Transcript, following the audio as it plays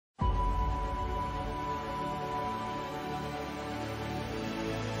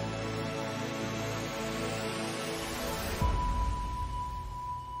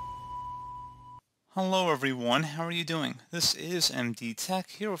Hello everyone, how are you doing? This is MD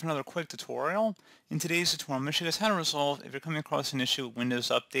Tech here with another quick tutorial. In today's tutorial, I'm going to show you guys how to resolve if you're coming across an issue with Windows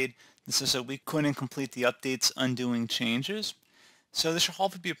Update. This is a we couldn't complete the updates undoing changes. So this should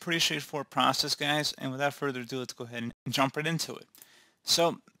hopefully be a pretty straightforward process, guys, and without further ado, let's go ahead and jump right into it.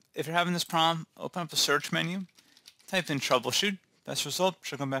 So if you're having this problem, open up the search menu, type in troubleshoot. Best result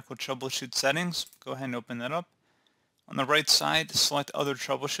should come back with troubleshoot settings. Go ahead and open that up. On the right side, select other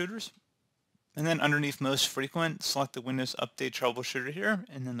troubleshooters. And then underneath most frequent, select the Windows Update troubleshooter here,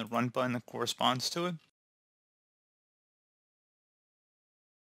 and then the run button that corresponds to it.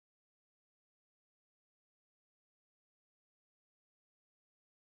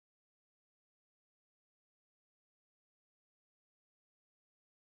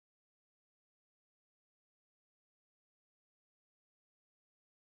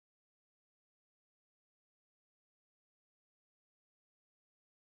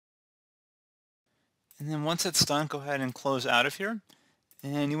 And then once it's done, go ahead and close out of here.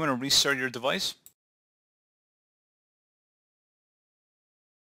 And you want to restart your device.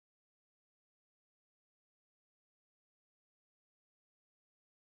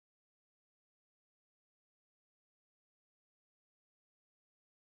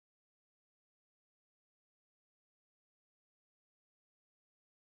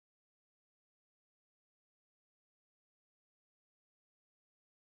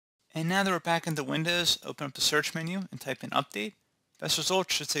 And now that we're back into Windows, open up the search menu and type in update. Best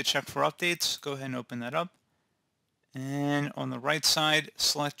result should say check for updates. Go ahead and open that up. And on the right side,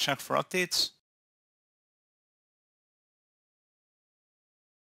 select check for updates.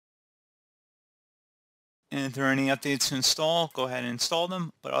 And if there are any updates to install, go ahead and install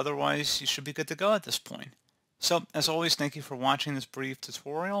them, but otherwise you should be good to go at this point. So, as always, thank you for watching this brief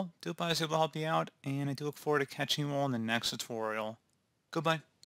tutorial. Do hope I was able to help you out, and I do look forward to catching you all in the next tutorial. Goodbye.